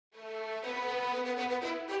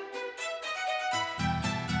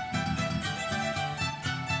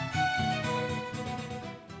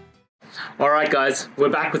Alright guys, we're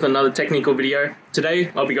back with another technical video. Today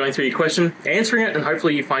I'll be going through your question, answering it, and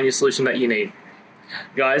hopefully you find your solution that you need.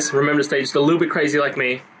 Guys, remember to stay just a little bit crazy like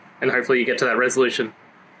me, and hopefully you get to that resolution.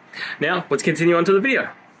 Now, let's continue on to the video.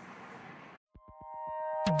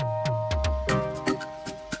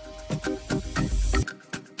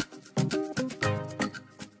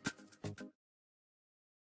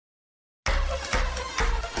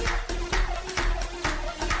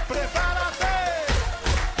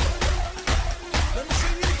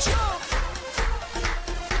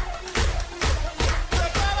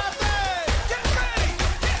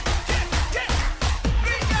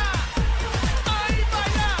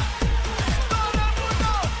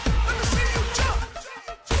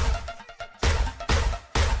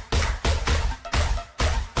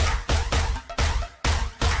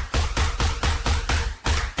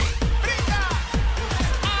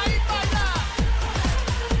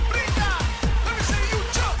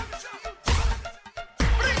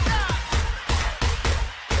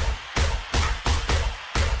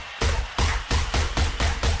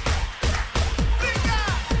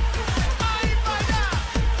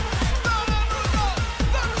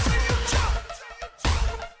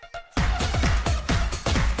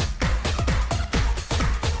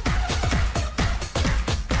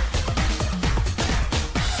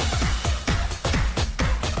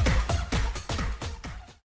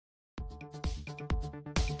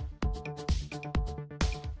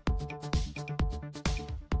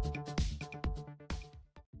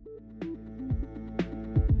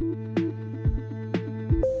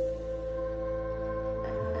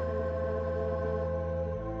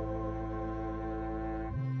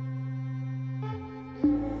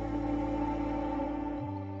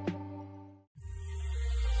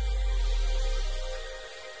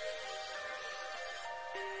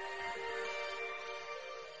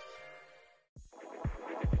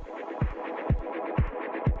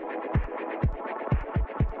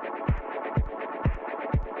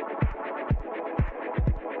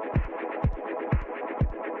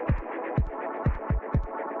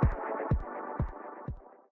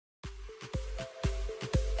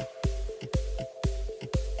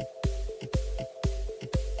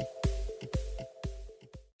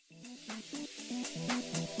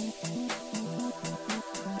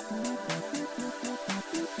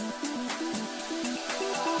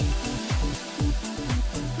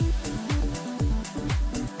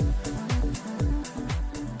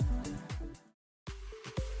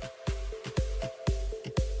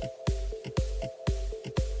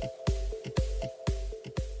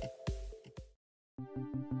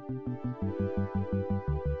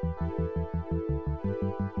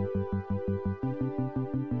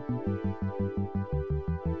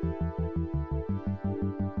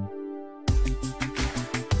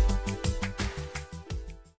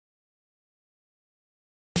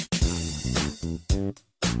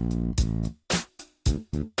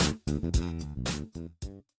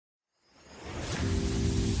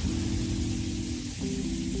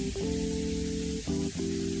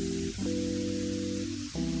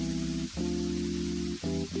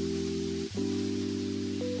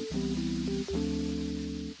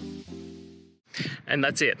 And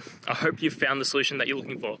that's it. I hope you found the solution that you're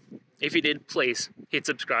looking for. If you did, please hit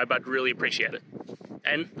subscribe. I'd really appreciate it.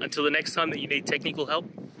 And until the next time that you need technical help,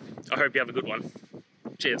 I hope you have a good one.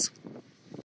 Cheers.